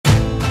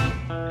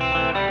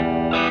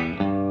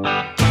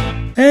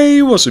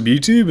Hey, what's up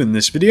YouTube? In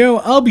this video,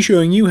 I'll be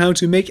showing you how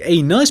to make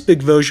a nice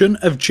big version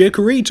of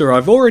Chikorita.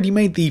 I've already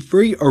made the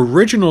 3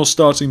 original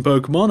starting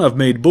Pokemon. I've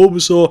made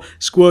Bulbasaur,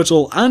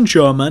 Squirtle, and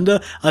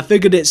Charmander. I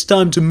figured it's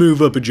time to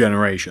move up a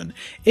generation.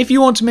 If you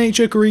want to make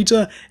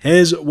Chikorita,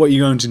 here's what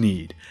you're going to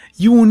need.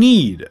 You will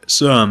need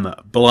some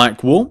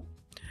black wool.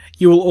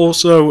 You will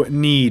also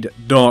need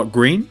dark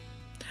green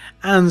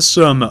and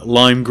some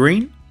lime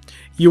green.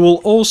 You will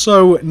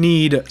also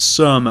need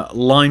some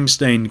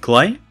lime-stained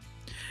clay.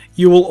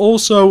 You will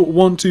also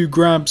want to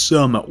grab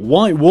some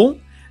white wool,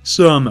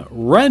 some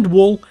red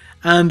wool,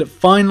 and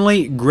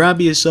finally grab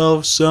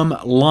yourself some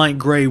light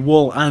grey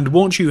wool. And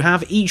once you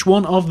have each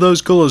one of those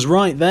colours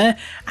right there,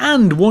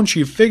 and once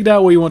you've figured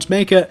out where you want to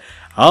make it,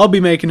 I'll be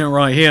making it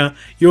right here,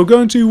 you're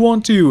going to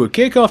want to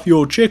kick off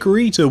your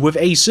Chikorita with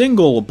a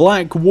single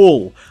black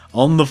wool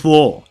on the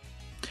floor.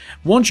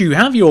 Once you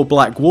have your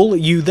black wool,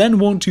 you then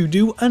want to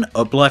do an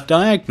up left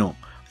diagonal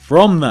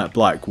from that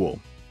black wool.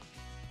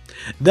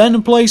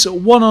 Then place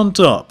one on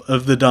top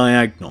of the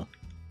diagonal.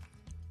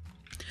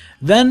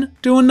 Then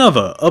do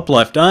another up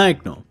left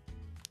diagonal.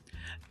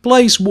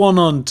 Place one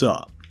on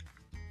top.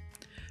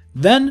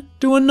 Then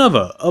do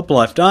another up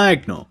left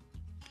diagonal.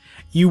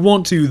 You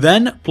want to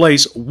then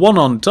place one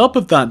on top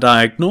of that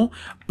diagonal,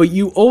 but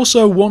you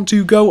also want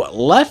to go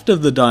left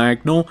of the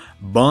diagonal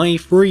by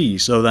 3,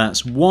 so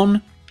that's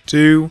 1,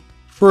 2,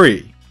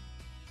 3.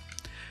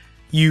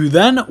 You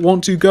then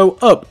want to go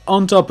up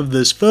on top of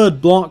this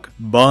third block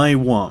by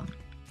 1.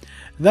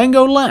 Then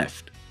go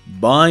left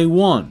by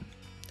 1.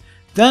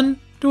 Then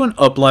do an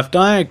up left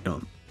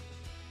diagonal.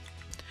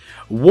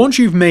 Once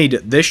you've made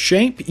this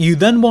shape, you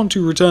then want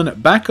to return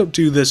back up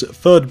to this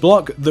third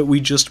block that we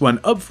just went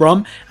up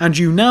from, and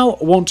you now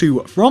want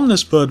to, from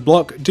this third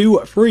block, do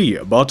 3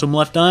 bottom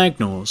left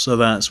diagonals. So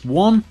that's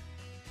 1,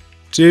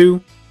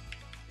 2,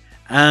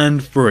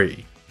 and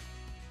 3.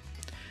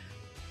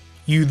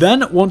 You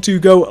then want to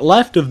go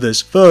left of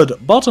this third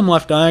bottom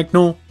left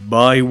diagonal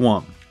by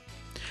 1.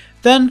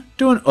 Then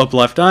do an up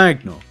left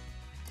diagonal.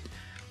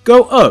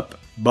 Go up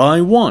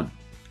by 1.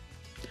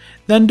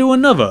 Then do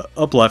another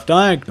up left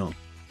diagonal.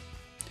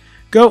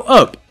 Go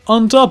up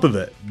on top of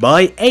it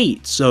by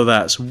 8, so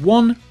that's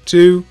 1,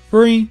 2,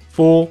 3,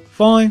 4,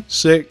 5,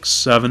 6,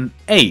 7,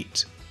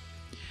 8.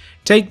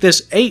 Take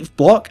this 8th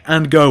block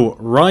and go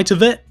right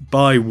of it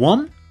by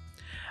 1,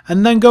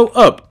 and then go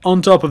up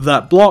on top of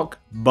that block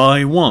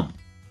by 1.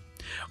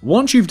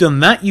 Once you've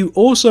done that, you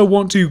also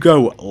want to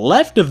go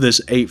left of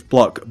this 8th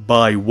block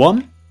by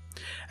 1,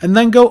 and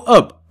then go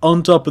up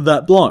on top of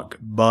that block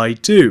by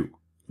 2.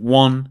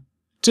 1,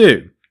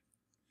 2.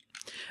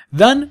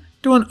 Then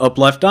do an up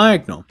left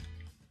diagonal.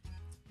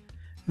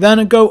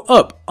 Then go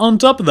up on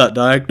top of that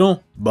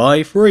diagonal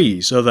by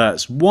 3, so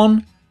that's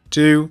 1,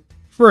 2,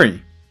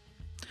 3.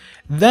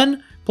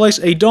 Then place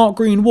a dark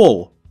green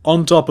wool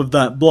on top of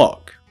that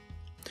block.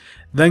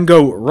 Then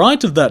go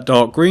right of that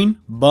dark green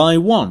by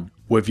 1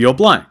 with your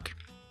black.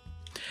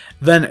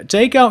 Then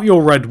take out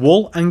your red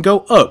wool and go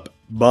up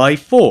by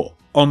 4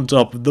 on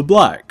top of the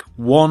black.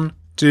 1,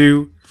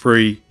 2,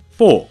 3,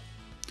 4.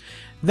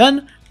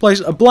 Then place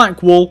a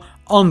black wool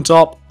on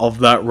top of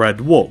that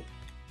red wool.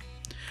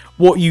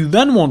 What you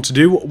then want to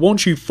do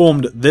once you've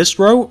formed this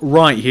row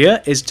right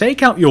here is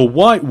take out your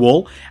white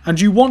wool,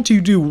 and you want to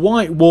do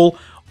white wool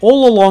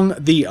all along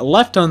the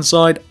left hand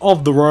side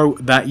of the row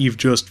that you've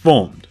just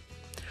formed.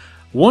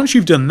 Once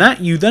you've done that,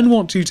 you then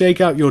want to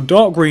take out your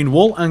dark green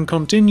wool and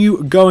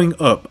continue going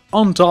up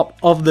on top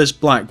of this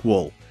black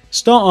wool.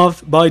 Start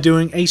off by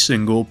doing a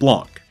single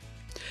block.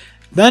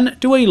 Then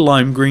do a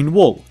lime green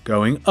wool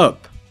going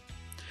up.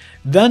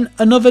 Then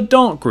another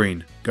dark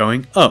green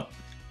going up.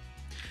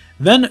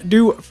 Then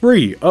do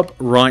 3 up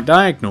right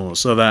diagonals,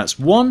 so that's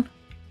 1,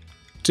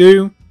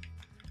 2,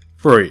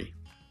 3.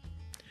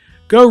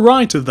 Go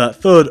right of that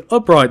third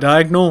upright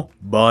diagonal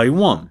by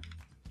 1.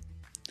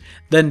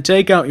 Then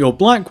take out your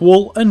black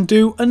wool and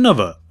do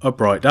another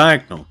upright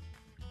diagonal.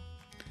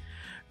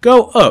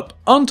 Go up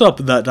on top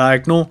of that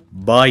diagonal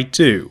by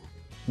 2.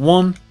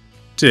 1,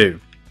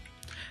 2.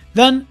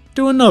 Then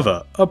do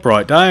another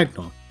upright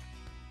diagonal.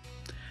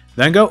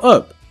 Then go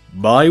up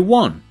by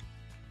 1.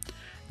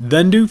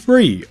 Then do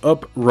 3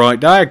 upright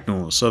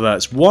diagonals, so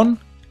that's 1,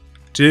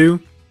 2,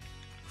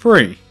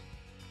 3.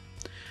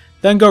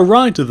 Then go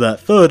right of that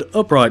third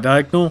upright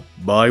diagonal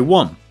by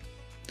 1.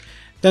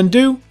 Then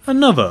do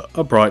another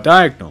upright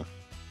diagonal,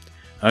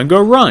 and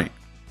go right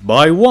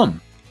by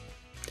 1.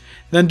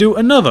 Then do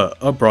another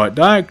upright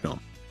diagonal,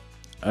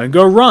 and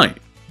go right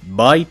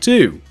by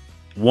 2.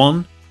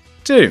 1,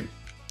 2.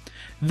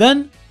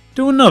 Then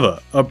do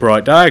another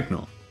upright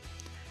diagonal,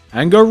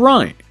 and go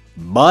right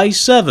by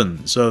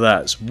 7, so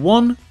that's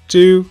 1,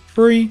 2,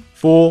 3,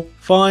 4,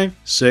 5,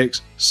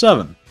 6,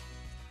 7.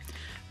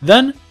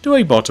 Then do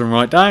a bottom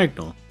right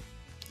diagonal.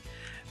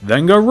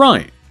 Then go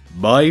right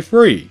by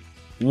 3.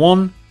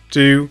 1,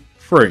 2,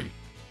 3.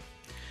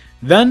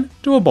 Then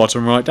do a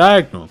bottom right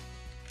diagonal,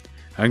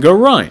 and go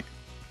right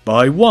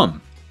by 1.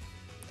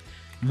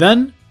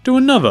 Then do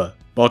another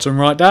bottom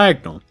right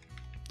diagonal.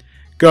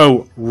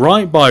 Go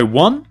right by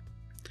 1,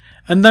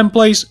 and then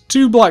place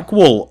 2 black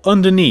wool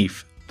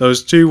underneath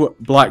those 2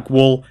 black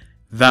wool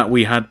that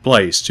we had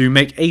placed to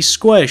make a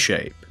square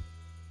shape.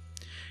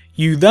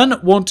 You then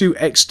want to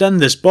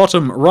extend this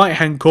bottom right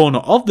hand corner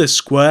of this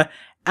square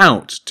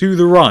out to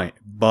the right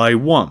by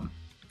 1.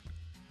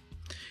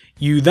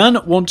 You then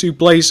want to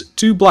place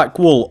 2 black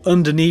wool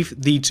underneath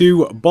the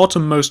 2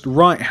 bottommost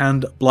right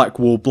hand black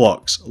wool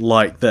blocks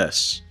like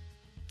this.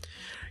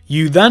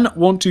 You then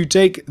want to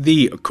take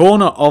the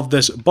corner of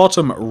this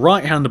bottom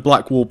right hand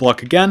black wool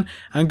block again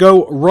and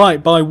go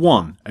right by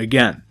 1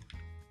 again.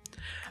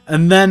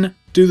 And then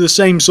do the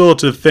same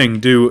sort of thing,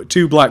 do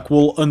 2 black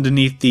wool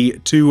underneath the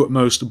 2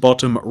 most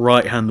bottom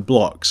right hand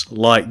blocks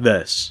like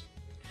this.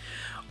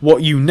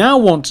 What you now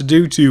want to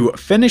do to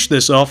finish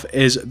this off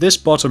is this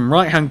bottom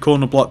right hand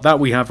corner block that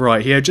we have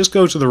right here, just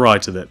go to the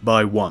right of it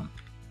by 1.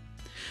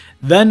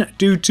 Then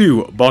do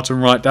 2 bottom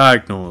right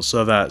diagonals,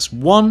 so that's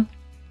 1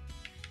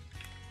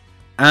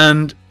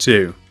 and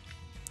 2.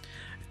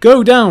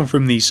 Go down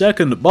from the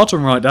second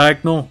bottom right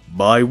diagonal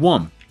by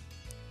 1.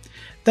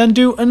 Then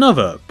do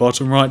another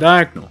bottom right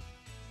diagonal.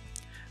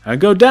 And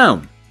go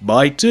down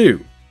by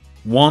 2.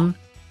 1,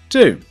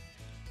 2.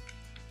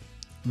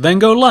 Then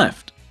go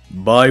left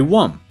by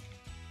 1.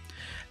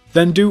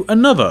 Then do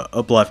another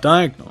up left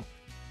diagonal.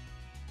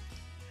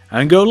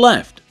 And go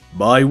left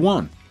by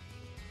 1.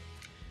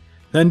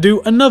 Then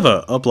do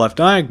another up left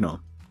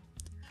diagonal.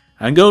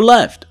 And go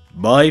left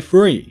by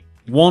 3.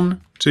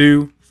 1,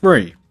 2,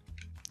 3.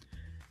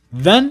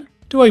 Then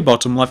do a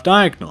bottom left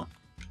diagonal.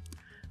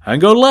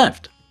 And go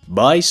left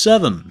by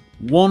 7.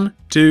 1,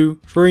 2,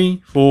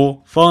 3,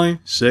 4, 5,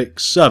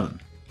 6,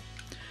 7.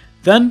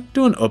 Then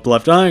do an up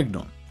left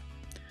diagonal.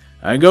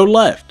 And go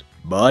left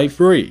by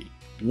 3.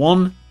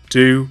 1,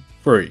 2,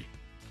 3.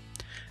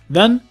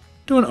 Then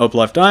do an up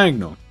left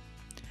diagonal.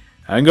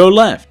 And go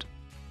left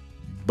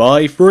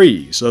by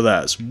 3. So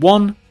that's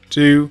 1,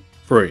 2,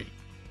 3.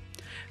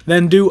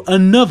 Then do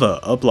another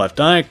up left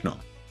diagonal.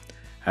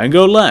 And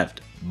go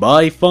left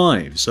by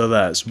 5. So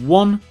that's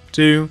 1,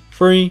 2,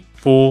 3,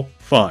 4,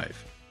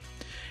 5.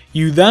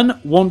 You then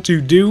want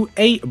to do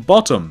a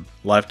bottom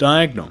left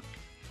diagonal.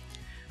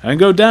 And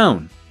go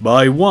down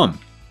by 1.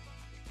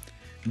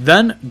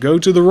 Then go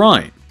to the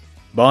right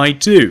by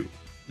 2.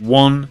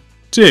 1,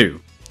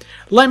 2.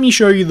 Let me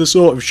show you the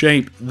sort of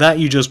shape that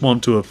you just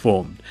want to have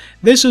formed.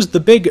 This is the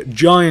big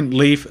giant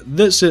leaf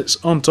that sits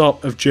on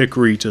top of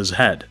Chikorita's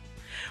head.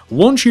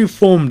 Once you've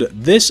formed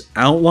this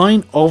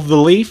outline of the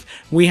leaf,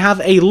 we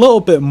have a little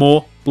bit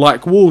more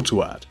black wool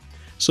to add.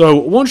 So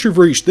once you've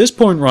reached this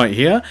point right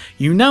here,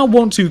 you now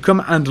want to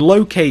come and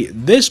locate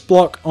this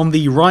block on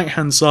the right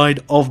hand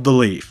side of the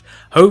leaf.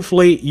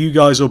 Hopefully you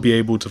guys will be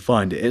able to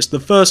find it. It's the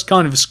first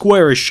kind of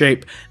squarish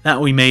shape that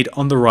we made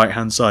on the right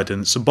hand side,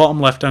 and it's the bottom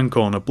left hand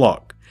corner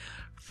block.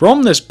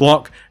 From this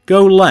block,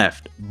 go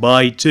left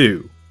by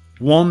 2.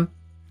 1,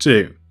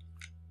 2.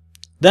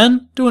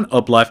 Then do an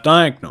up left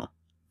diagonal.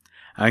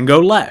 And go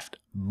left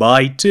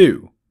by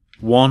 2.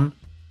 1,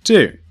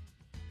 2.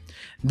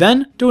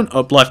 Then do an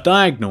up left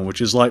diagonal,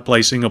 which is like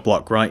placing a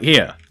block right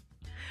here.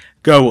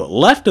 Go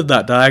left of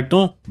that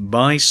diagonal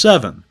by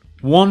 7.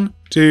 1,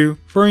 2,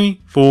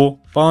 3, 4,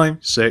 5,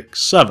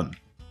 6, 7.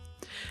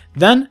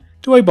 Then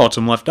do a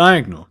bottom left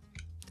diagonal.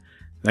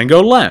 Then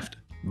go left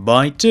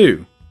by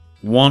 2.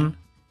 1,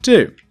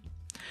 2.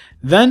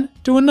 Then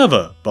do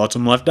another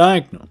bottom left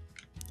diagonal.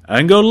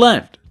 And go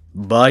left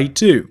by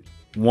 2.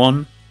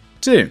 1,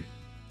 2.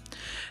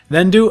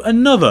 Then do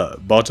another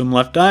bottom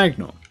left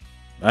diagonal.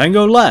 And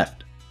go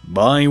left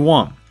by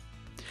 1.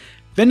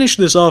 Finish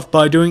this off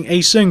by doing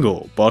a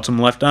single bottom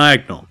left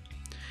diagonal.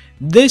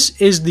 This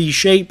is the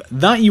shape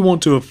that you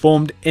want to have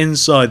formed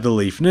inside the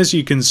leaf, and as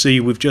you can see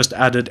we've just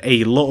added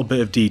a little bit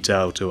of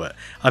detail to it.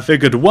 I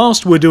figured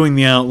whilst we're doing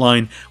the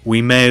outline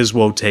we may as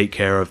well take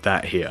care of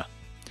that here.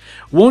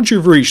 Once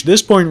you've reached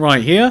this point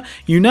right here,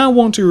 you now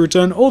want to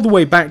return all the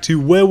way back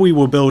to where we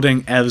were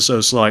building ever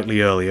so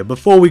slightly earlier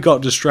before we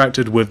got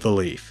distracted with the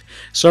leaf.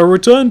 So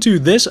return to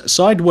this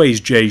sideways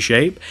J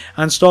shape,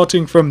 and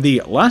starting from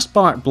the last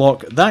black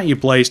block that you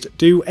placed,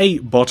 do a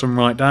bottom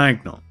right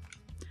diagonal.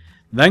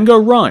 Then go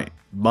right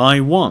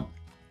by 1.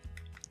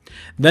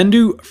 Then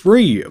do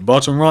 3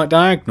 bottom right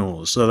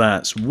diagonals, so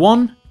that's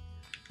 1,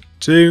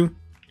 2,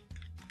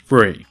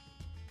 3.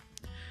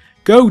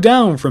 Go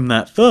down from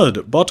that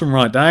third bottom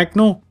right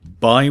diagonal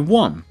by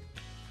 1.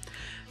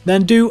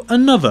 Then do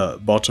another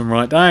bottom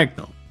right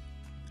diagonal.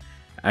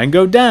 And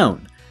go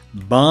down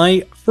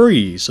by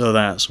 3, so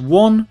that's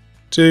 1,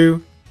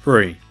 2,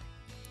 3.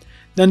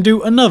 Then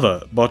do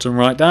another bottom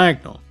right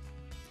diagonal.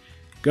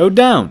 Go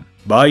down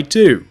by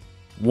 2.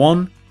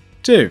 1,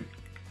 2.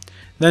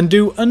 Then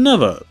do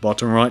another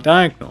bottom right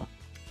diagonal.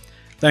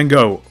 Then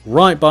go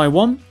right by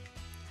 1.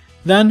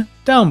 Then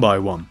down by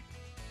 1.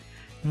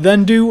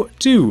 Then do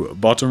 2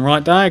 bottom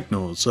right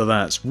diagonals, so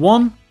that's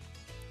 1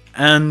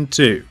 and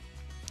 2.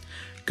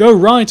 Go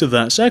right of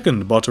that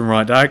second bottom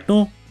right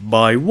diagonal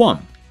by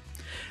 1.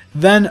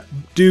 Then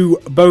do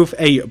both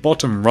a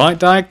bottom right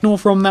diagonal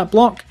from that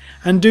block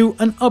and do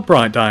an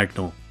upright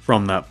diagonal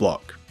from that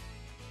block.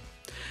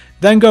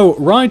 Then go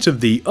right of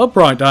the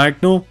upright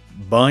diagonal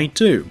by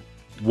 2.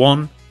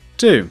 1,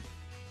 2.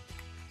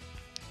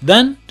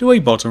 Then do a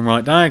bottom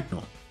right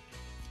diagonal.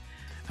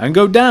 And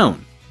go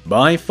down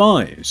by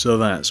 5, so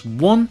that's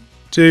 1,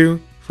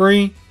 2,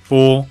 3,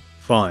 4,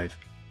 5.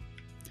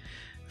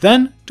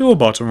 Then do a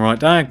bottom right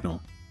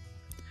diagonal.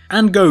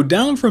 And go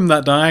down from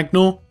that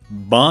diagonal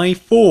by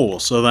 4,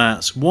 so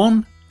that's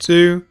 1,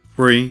 2,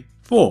 3,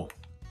 4.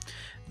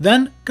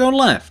 Then go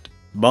left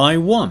by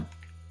 1.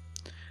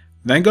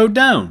 Then go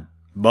down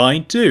by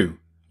 2,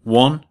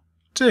 1,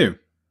 2.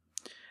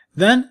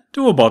 Then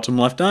do a bottom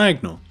left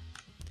diagonal.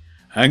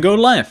 And go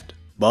left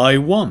by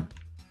 1.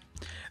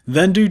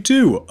 Then do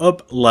 2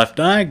 up left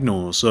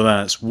diagonals, so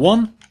that's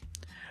 1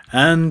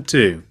 and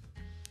 2.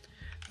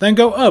 Then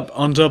go up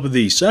on top of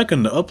the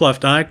second up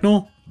left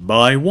diagonal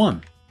by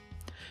 1.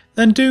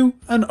 Then do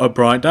an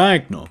upright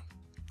diagonal.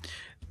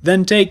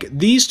 Then take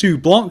these 2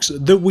 blocks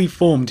that we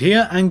formed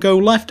here and go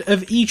left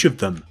of each of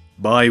them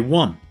by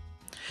 1.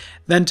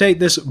 Then take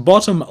this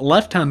bottom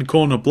left hand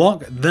corner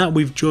block that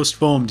we've just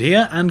formed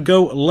here and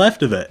go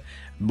left of it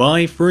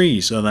by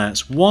 3, so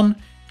that's 1,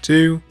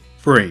 2,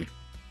 3.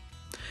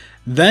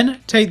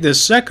 Then take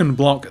this second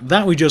block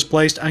that we just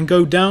placed and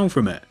go down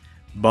from it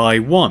by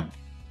 1.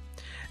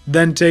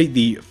 Then take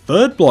the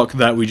third block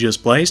that we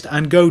just placed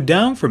and go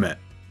down from it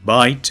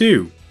by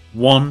 2,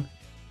 1,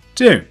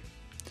 2.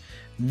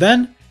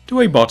 Then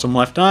do a bottom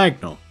left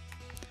diagonal.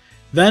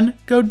 Then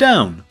go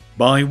down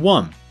by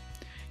 1.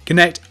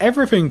 Connect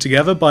everything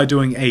together by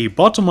doing a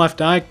bottom left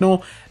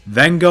diagonal,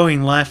 then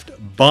going left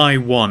by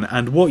 1,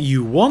 and what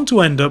you want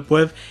to end up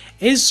with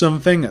is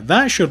something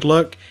that should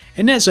look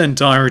in its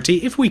entirety,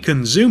 if we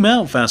can zoom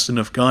out fast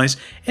enough guys,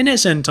 in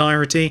its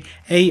entirety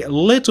a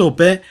little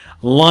bit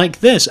like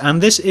this,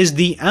 and this is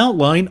the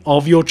outline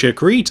of your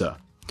Chikorita.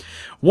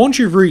 Once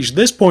you've reached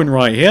this point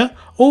right here,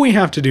 all we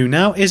have to do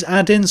now is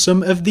add in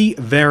some of the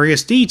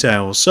various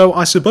details. So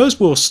I suppose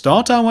we'll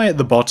start our way at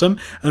the bottom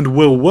and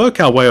we'll work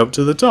our way up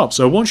to the top.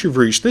 So once you've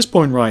reached this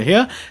point right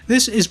here,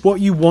 this is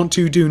what you want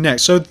to do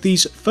next. So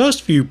these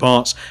first few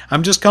parts,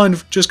 I'm just going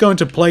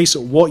to place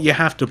what you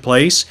have to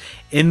place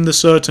in the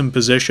certain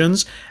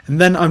positions,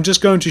 and then I'm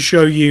just going to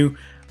show you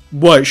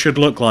what it should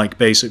look like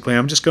basically.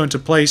 I'm just going to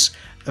place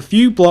a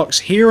few blocks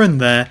here and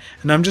there,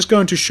 and I'm just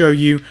going to show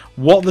you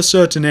what the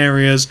certain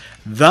areas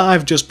that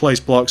I've just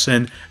placed blocks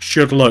in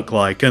should look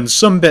like. And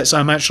some bits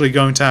I'm actually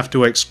going to have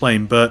to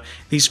explain, but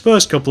these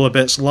first couple of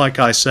bits, like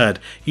I said,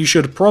 you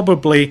should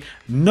probably,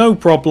 no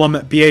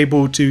problem, be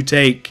able to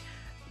take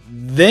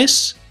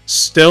this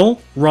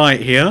still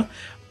right here,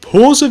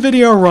 pause the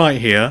video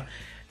right here.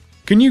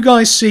 Can you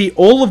guys see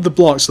all of the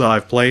blocks that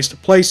I've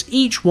placed? Place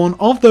each one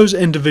of those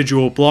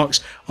individual blocks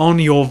on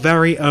your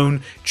very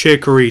own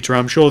Chikorita.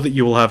 I'm sure that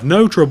you will have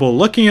no trouble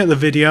looking at the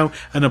video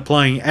and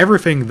applying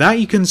everything that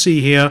you can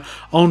see here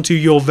onto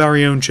your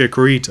very own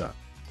Chikorita.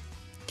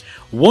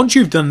 Once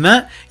you've done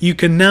that, you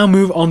can now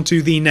move on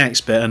to the next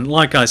bit, and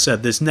like I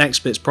said, this next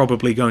bit's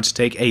probably going to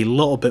take a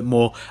little bit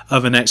more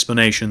of an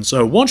explanation.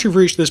 So once you've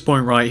reached this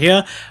point right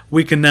here,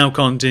 we can now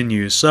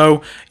continue.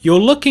 So you're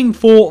looking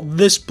for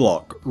this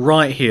block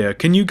right here.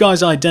 Can you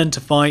guys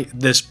identify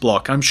this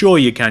block? I'm sure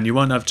you can, you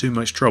won't have too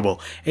much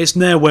trouble. It's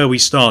near where we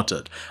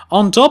started.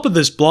 On top of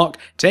this block,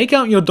 take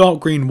out your dark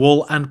green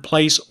wool and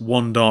place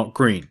one dark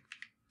green.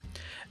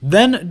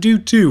 Then do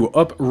 2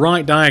 up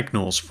right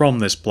diagonals from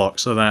this block,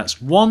 so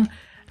that's 1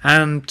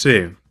 and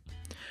 2.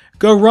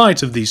 Go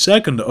right of the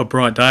second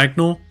upright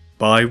diagonal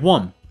by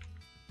 1.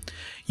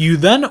 You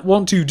then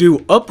want to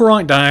do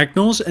upright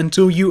diagonals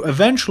until you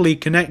eventually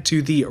connect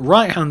to the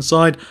right hand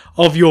side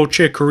of your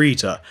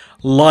Chikorita,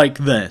 like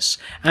this.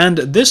 And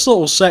this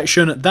little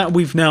section that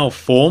we've now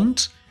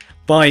formed,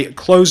 by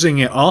closing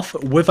it off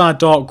with our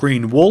dark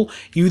green wool,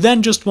 you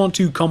then just want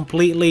to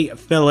completely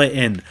fill it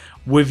in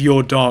with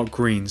your dark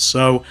green.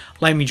 So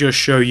let me just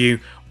show you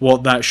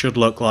what that should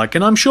look like,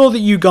 and I'm sure that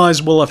you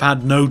guys will have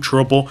had no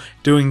trouble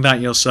doing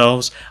that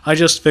yourselves. I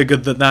just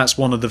figured that that's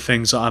one of the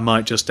things that I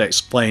might just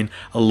explain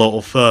a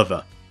little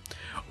further.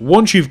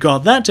 Once you've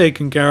got that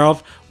taken care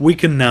of, we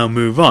can now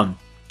move on.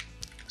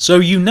 So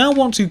you now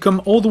want to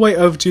come all the way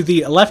over to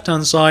the left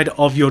hand side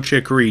of your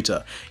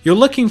Chikorita. You're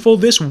looking for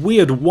this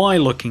weird Y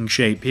looking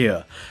shape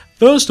here.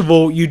 First of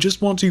all, you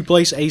just want to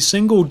place a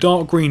single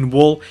dark green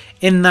wool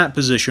in that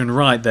position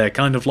right there,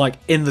 kind of like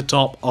in the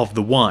top of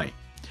the Y.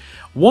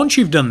 Once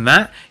you've done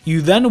that,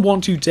 you then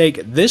want to take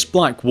this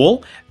black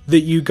wool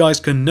that you guys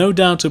can no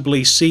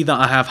doubtably see that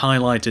I have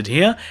highlighted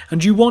here,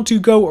 and you want to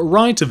go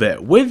right of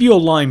it with your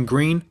lime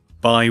green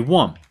by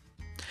 1.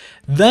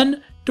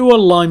 Then do a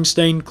lime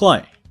stained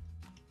clay.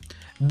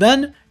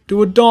 Then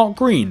do a dark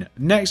green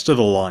next to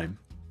the lime.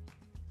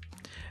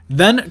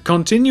 Then,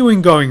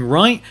 continuing going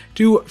right,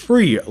 do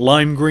 3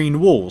 lime green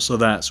wool, so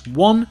that's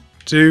 1,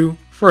 2,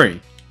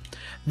 3.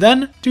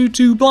 Then do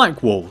 2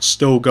 black wool,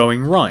 still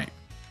going right.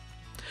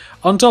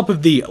 On top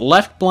of the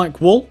left black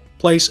wool,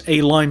 place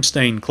a lime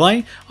stained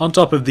clay. On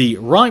top of the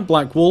right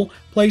black wool,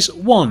 place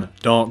 1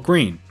 dark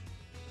green.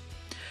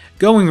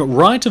 Going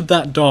right of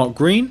that dark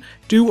green,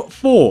 do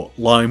 4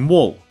 lime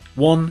wool.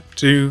 1,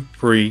 2,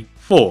 3,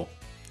 4.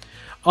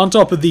 On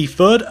top of the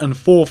third and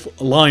fourth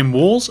lime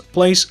walls,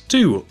 place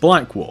 2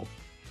 black wool.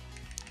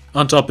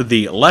 On top of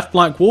the left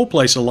black wall,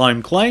 place a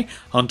lime clay.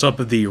 On top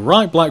of the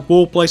right black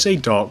wall, place a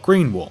dark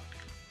green wall.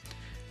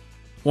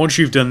 Once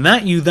you've done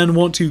that, you then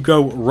want to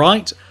go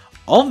right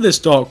of this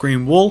dark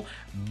green wall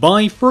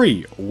by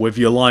 3 with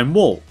your lime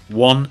wool.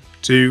 1,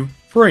 2,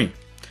 3.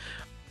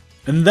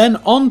 And then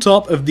on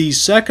top of the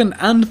second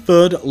and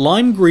third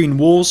lime green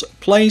walls,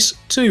 place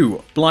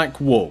 2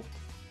 black wool.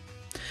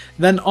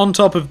 Then on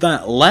top of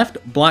that left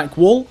black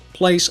wall,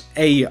 place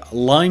a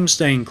lime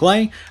stained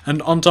clay, and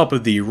on top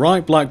of the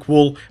right black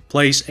wall,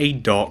 place a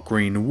dark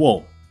green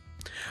wool.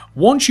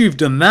 Once you've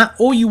done that,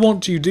 all you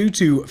want to do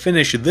to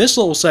finish this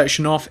little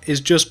section off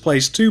is just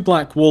place 2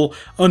 black wool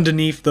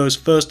underneath those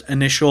first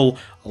initial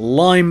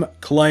lime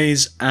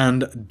clays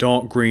and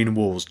dark green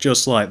walls,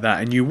 just like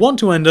that. And you want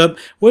to end up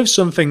with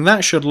something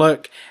that should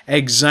look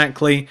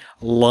exactly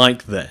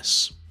like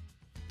this.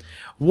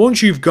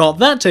 Once you've got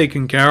that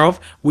taken care of,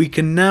 we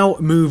can now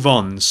move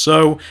on.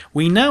 So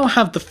we now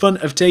have the fun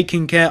of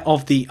taking care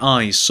of the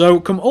eyes. So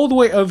come all the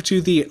way over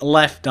to the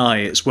left eye.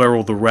 It's where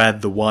all the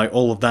red, the white,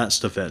 all of that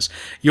stuff is.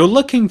 You're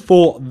looking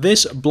for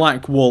this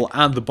black wool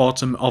at the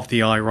bottom of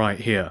the eye right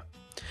here.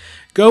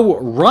 Go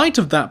right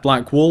of that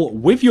black wool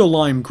with your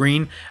lime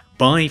green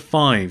by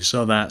 5.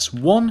 So that's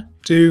 1,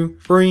 2,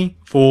 3,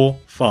 4,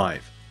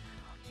 5.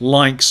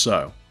 Like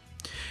so.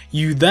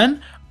 You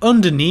then,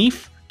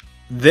 underneath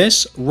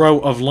this row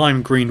of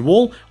lime green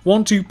wool,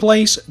 want to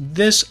place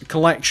this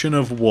collection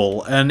of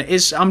wool, and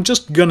I'm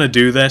just gonna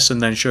do this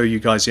and then show you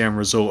guys the end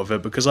result of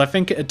it, because I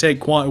think it'd take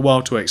quite a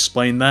while to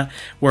explain that,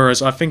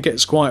 whereas I think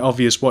it's quite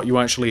obvious what you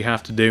actually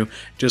have to do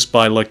just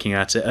by looking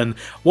at it. And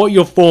what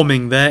you're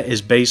forming there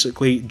is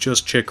basically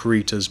just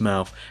Chikorita's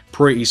mouth.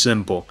 Pretty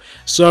simple.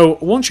 So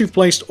once you've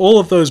placed all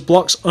of those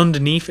blocks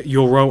underneath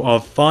your row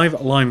of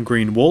 5 lime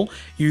green wool,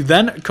 you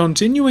then,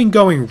 continuing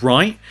going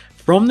right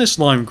from this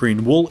lime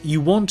green wool,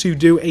 you want to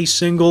do a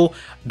single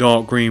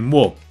dark green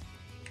wool.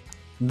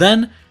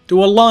 Then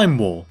do a lime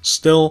wool,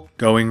 still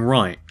going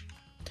right.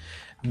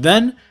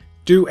 Then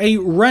do a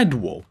red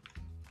wool.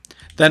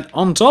 Then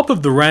on top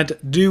of the red,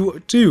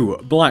 do 2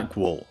 black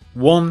wool.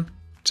 1,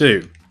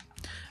 2.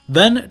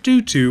 Then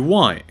do 2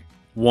 white.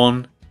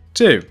 1,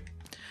 2.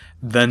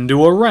 Then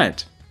do a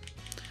red.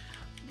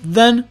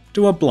 Then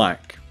do a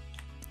black.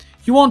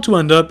 You want to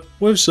end up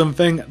with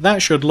something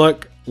that should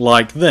look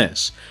like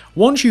this.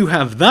 Once you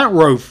have that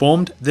row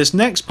formed, this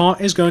next part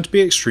is going to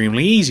be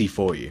extremely easy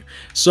for you.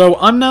 So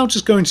I'm now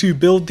just going to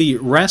build the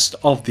rest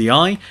of the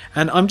eye,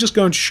 and I'm just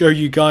going to show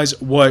you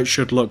guys what it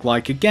should look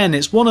like. Again,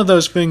 it's one of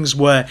those things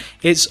where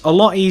it's a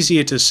lot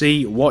easier to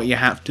see what you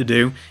have to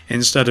do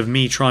instead of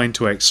me trying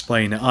to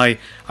explain it. I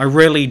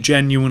really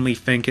genuinely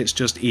think it's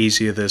just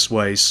easier this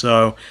way,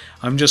 so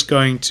I'm just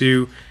going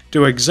to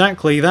do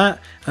exactly that,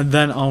 and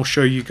then I'll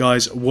show you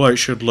guys what it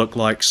should look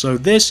like. So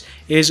this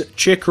is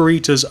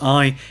Chikorita's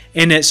eye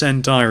in its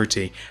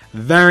entirety.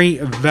 Very,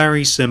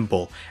 very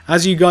simple.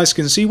 As you guys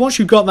can see, once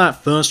you've got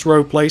that first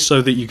row placed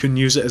so that you can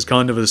use it as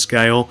kind of a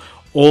scale,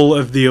 all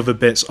of the other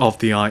bits of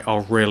the eye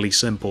are really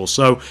simple.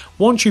 So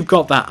once you've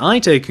got that eye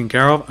taken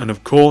care of, and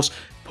of course,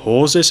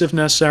 pause this if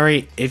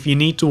necessary, if you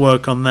need to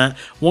work on that.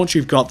 Once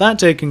you've got that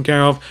taken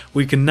care of,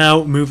 we can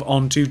now move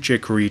on to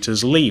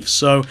Chikorita's leaf.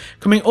 So,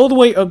 coming all the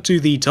way up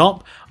to the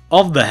top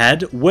of the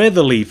head, where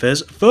the leaf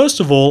is, first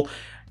of all,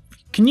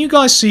 can you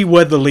guys see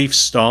where the leaf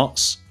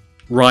starts?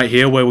 Right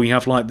here, where we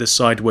have like this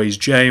sideways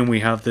J and we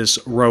have this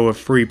row of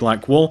 3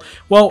 black wool.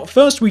 Well,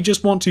 first we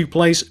just want to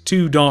place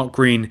 2 dark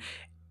green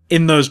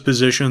in those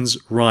positions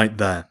right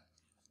there.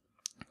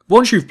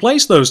 Once you've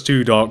placed those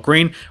 2 dark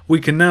green, we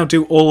can now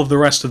do all of the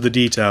rest of the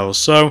details.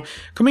 So,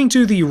 coming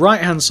to the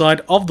right hand side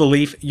of the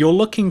leaf, you're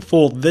looking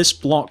for this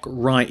block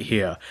right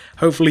here.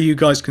 Hopefully you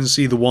guys can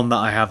see the one that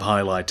I have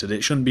highlighted.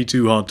 It shouldn't be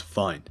too hard to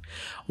find.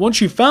 Once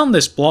you've found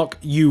this block,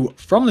 you,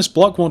 from this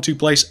block, want to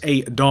place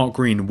a dark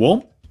green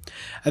wool.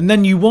 And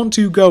then you want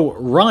to go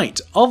right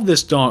of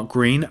this dark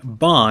green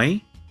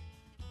by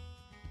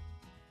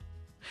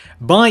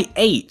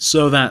 8,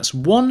 so that's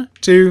 1,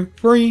 2,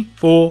 3,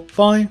 4,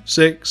 5,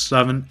 6,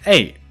 7,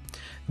 8.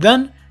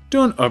 Then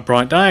do an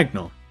upright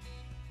diagonal.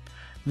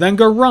 Then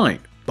go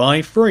right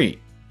by 3,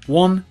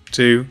 1,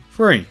 2,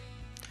 3.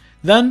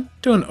 Then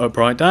do an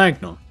upright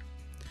diagonal.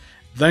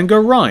 Then go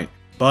right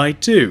by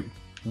 2,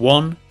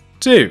 1,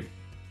 2.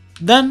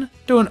 Then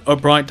do an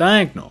upright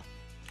diagonal.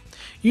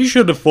 You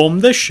should have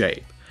formed this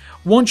shape.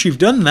 Once you've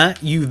done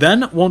that, you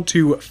then want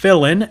to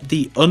fill in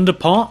the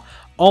underpart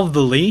of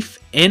the leaf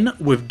in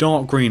with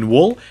dark green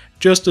wool,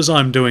 just as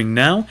I'm doing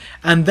now,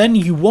 and then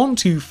you want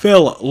to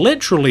fill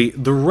literally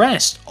the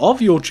rest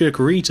of your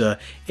Chikorita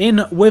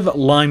in with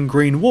lime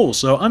green wool.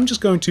 So I'm just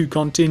going to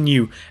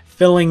continue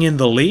filling in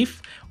the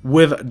leaf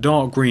with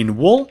dark green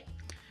wool,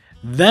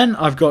 Then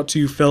I've got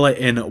to fill it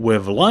in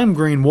with lime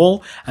green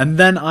wool, and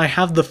then I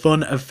have the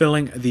fun of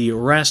filling the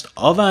rest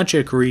of our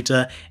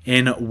Chikorita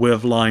in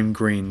with lime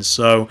green.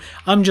 So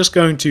I'm just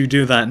going to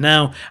do that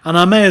now, and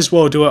I may as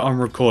well do it on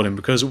recording,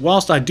 because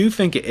whilst I do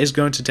think it is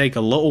going to take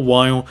a little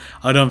while,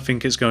 I don't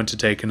think it's going to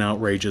take an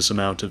outrageous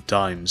amount of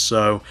time.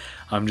 So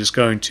I'm just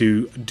going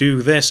to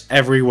do this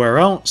everywhere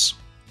else.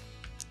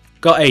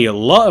 Got a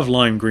lot of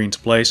lime green to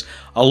place,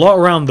 a lot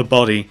around the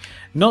body.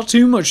 Not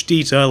too much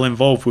detail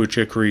involved with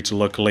Chikorita,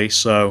 luckily,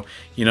 so,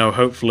 you know,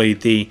 hopefully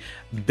the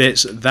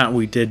bits that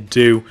we did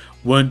do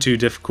weren't too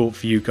difficult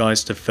for you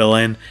guys to fill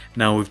in.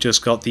 Now we've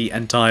just got the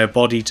entire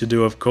body to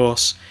do, of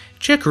course.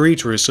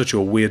 Chikorita is such a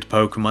weird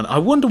Pokemon. I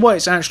wonder what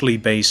it's actually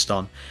based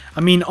on.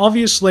 I mean,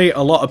 obviously,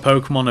 a lot of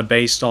Pokemon are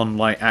based on,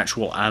 like,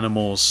 actual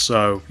animals,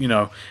 so, you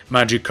know,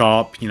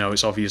 Magikarp, you know,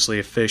 it's obviously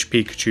a fish,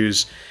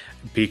 Pikachu's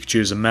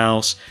a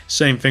mouse.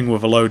 Same thing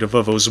with a load of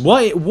others.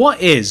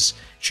 What is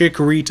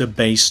Chikorita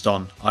based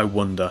on, I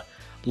wonder?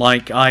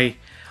 Like, I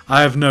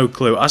have no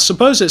clue. I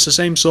suppose it's the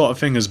same sort of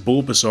thing as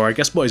Bulbasaur. I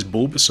guess what is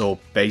Bulbasaur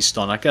based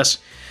on? I guess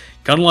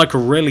kind of like a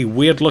really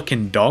weird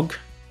looking dog?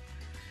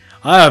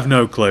 I have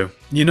no clue.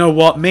 You know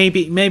what?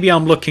 Maybe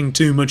I'm looking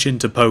too much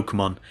into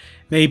Pokemon.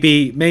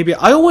 Maybe,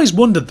 I always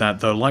wondered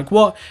that though, like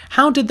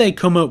how did they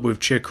come up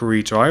with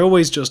Chikorita?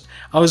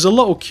 I was a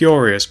little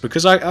curious,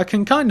 because I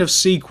can kind of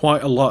see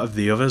quite a lot of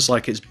the others,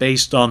 like it's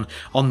based on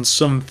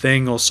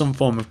something or some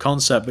form of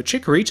concept, but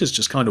Chikorita's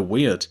just kind of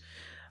weird.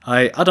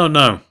 I don't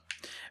know.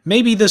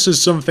 Maybe this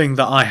is something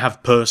that I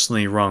have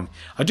personally wrong.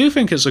 I do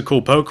think it's a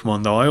cool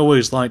Pokemon though. I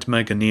always liked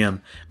Meganium.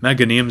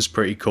 Meganium's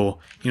pretty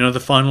cool. You know, the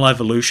final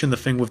evolution, the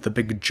thing with the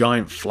big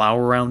giant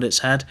flower around its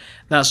head?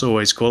 That's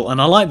always cool, and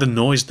I like the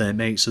noise that it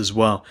makes as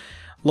well.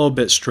 A little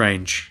bit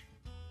strange,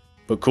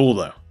 but cool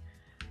though.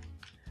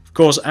 Of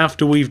course,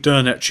 after we've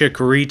done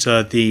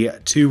Chikorita, the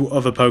two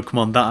other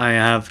Pokemon that I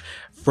have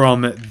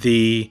from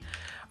the...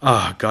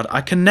 Oh god,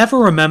 I can never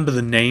remember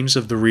the names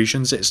of the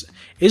regions.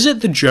 Is it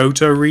the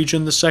Johto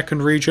region, the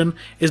second region?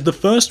 Is the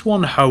first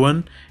one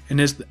Hoenn?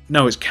 And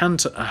no, it's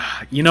Kanto.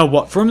 You know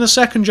what? From the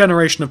second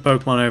generation of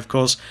Pokemon, I of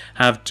course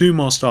have two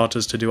more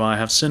starters to do. I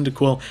have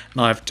Cyndaquil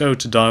and I have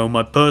Totodile,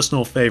 my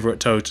personal favourite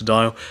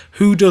Totodile.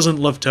 Who doesn't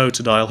love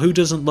Totodile? Who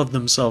doesn't love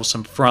themselves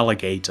some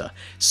Fraligator?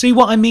 See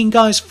what I mean,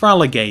 guys?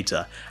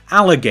 Fraligator.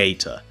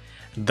 Alligator.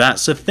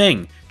 That's a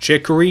thing.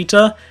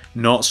 Chikorita?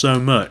 Not so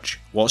much.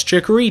 What's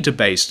Chikorita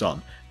based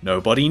on?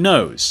 Nobody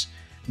knows.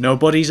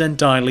 Nobody's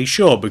entirely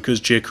sure,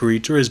 because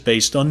Chikorita is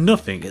based on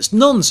nothing. It's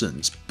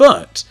nonsense.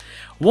 But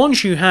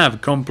once you have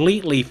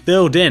completely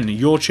filled in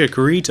your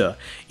Chikorita,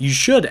 you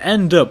should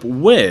end up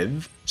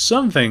with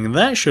something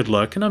that should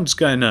look, and I'm just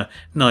getting a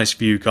nice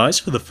view, guys,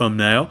 for the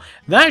thumbnail,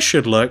 that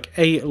should look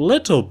a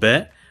little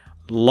bit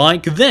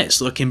like this.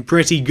 Looking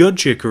pretty good,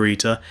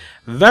 Chikorita.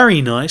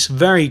 Very nice,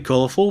 very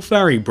colourful,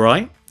 very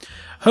bright.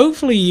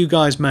 Hopefully you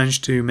guys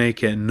managed to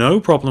make it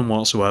no problem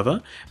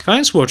whatsoever.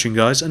 Thanks for watching,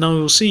 guys, and I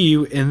will see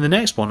you in the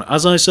next one.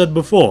 As I said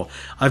before,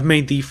 I've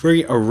made the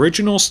 3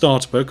 original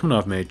starter Pokemon.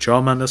 I've made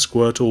Charmander,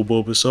 Squirtle,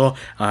 Bulbasaur.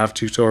 I have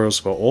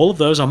tutorials for all of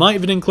those. I might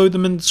even include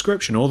them in the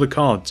description, all the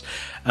cards.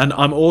 And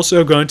I'm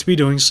also going to be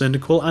doing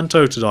Cyndaquil and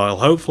Totodile,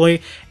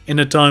 hopefully in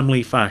a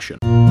timely fashion.